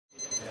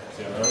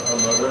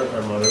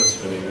Our mother's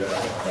spinning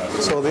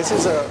that. So this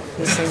is a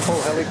simple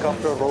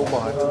helicopter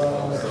robot.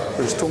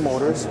 There's two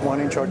motors, one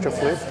in charge of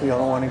lift, the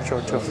other one in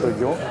charge of the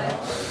yaw.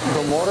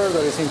 The motor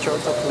that is in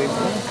charge of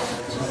lifting,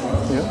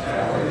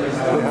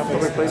 they have to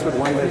replace with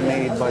one they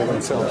made by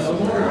themselves.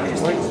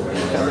 Right?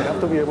 And they have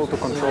to be able to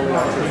control it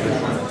accurately.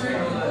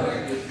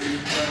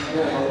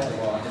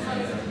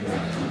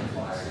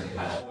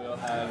 We'll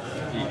have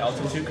the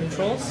altitude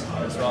controls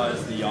as well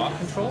as the yaw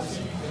controls.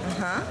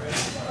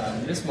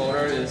 This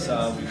motor is,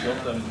 we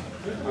built them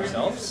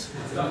ourselves.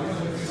 So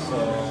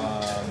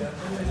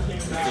we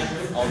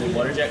did all the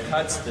water jet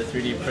cuts, the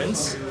 3D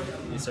prints,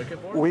 the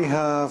circuit board. We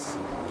have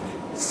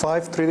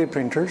 5 3D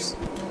printers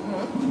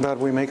that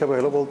we make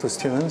available to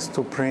students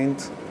to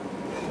print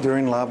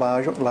during lab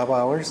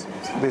hours.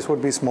 These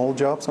would be small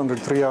jobs under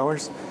 3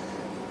 hours.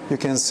 You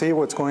can see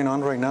what's going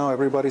on right now.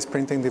 Everybody's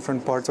printing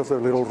different parts of their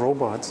little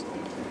robots.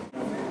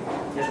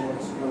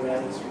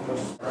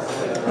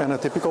 And a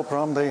typical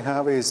problem they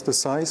have is the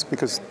size,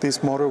 because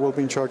this motor will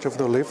be in charge of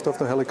the lift of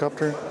the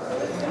helicopter,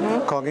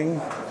 cogging,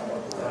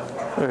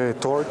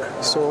 torque.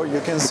 So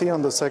you can see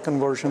on the second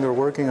version they're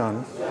working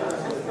on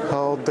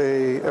how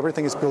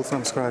everything is built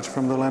from scratch,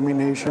 from the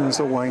laminations,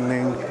 the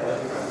winding,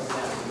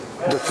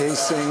 the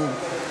casing.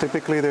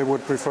 Typically they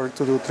would prefer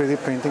to do 3D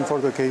printing for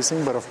the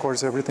casing, but of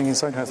course everything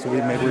inside has to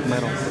be made with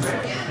metal.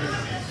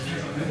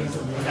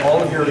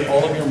 All of your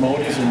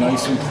motors are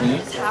nice and clean.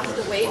 It's half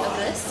the weight of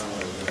this,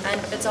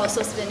 and it's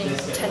also spinning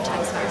 10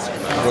 times faster.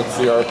 What's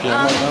the RPM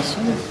on this?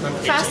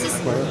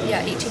 Fastest,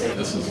 yeah, 18.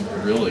 This is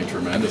really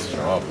tremendous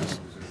job.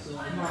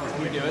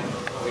 We do it.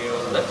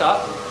 We'll lift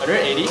up,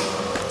 180,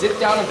 dip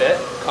down a bit,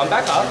 come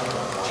back up,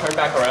 turn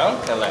back around,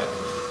 and land.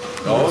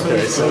 Oh,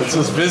 okay, so it's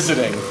just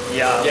visiting.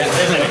 Yeah,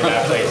 visiting,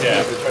 exactly.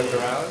 Yeah, it turns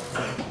around.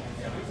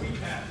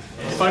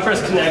 If I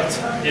press connect,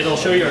 it'll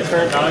show you our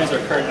current values, our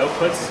current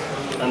outputs,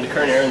 and the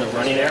current air and the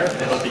running air,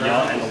 both the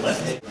yaw and the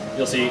lift.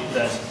 You'll see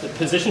that the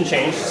position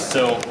changed,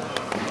 so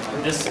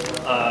this,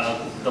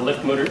 the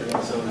lift motor,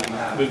 so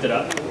we moved it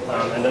up,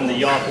 and then the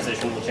yaw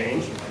position will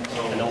change,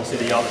 and then we'll see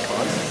the yaw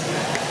response.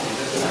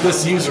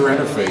 This user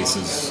interface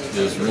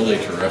is really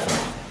terrific.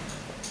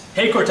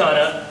 Hey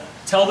Cortana,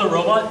 tell the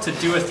robot to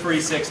do a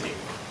 360.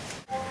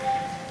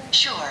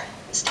 Sure.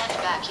 Stand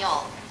back,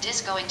 y'all.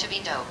 This going to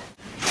be dope.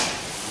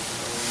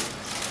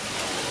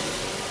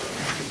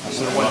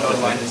 So one of the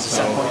lines is the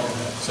set point.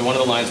 So one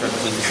of the lines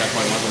represents the set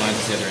point, one of the lines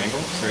is the other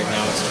angle. So right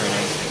now it's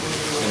turning,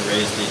 it's going to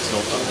raise the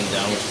slope up and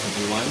down, which is the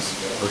blue lines.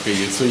 Okay,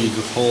 so you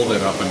just hold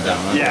it up and down.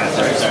 Yeah,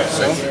 sorry.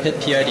 So hit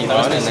PID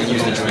on and then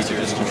use the joystick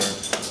for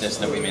this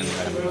that we mainly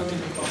had implemented.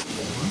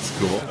 That's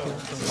cool.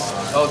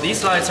 Oh,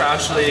 these lights are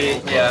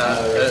actually,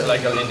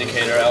 like an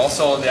indicator.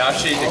 Also, they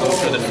go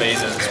through the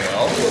phases as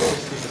well.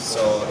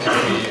 So if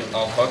we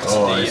unhook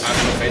the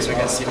actual phase, we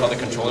can see how the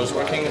controller is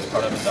working as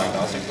part of the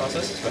diagnostic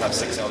process. So we have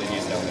 6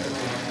 LEDs down there.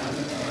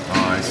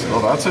 Nice. Oh,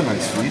 that's a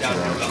nice feature,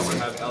 actually. We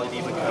have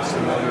LED with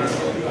custom motor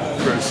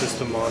for a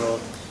system model.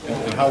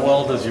 And how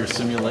well does your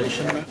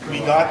simulation make? We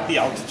got the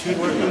altitude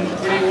working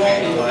pretty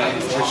well, but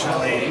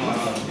unfortunately,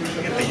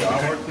 we get the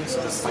yaw working,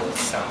 so this is like the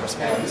sound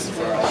response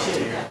for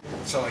altitude.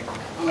 So like,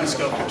 I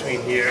scope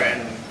between here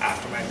and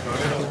after my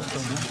proto.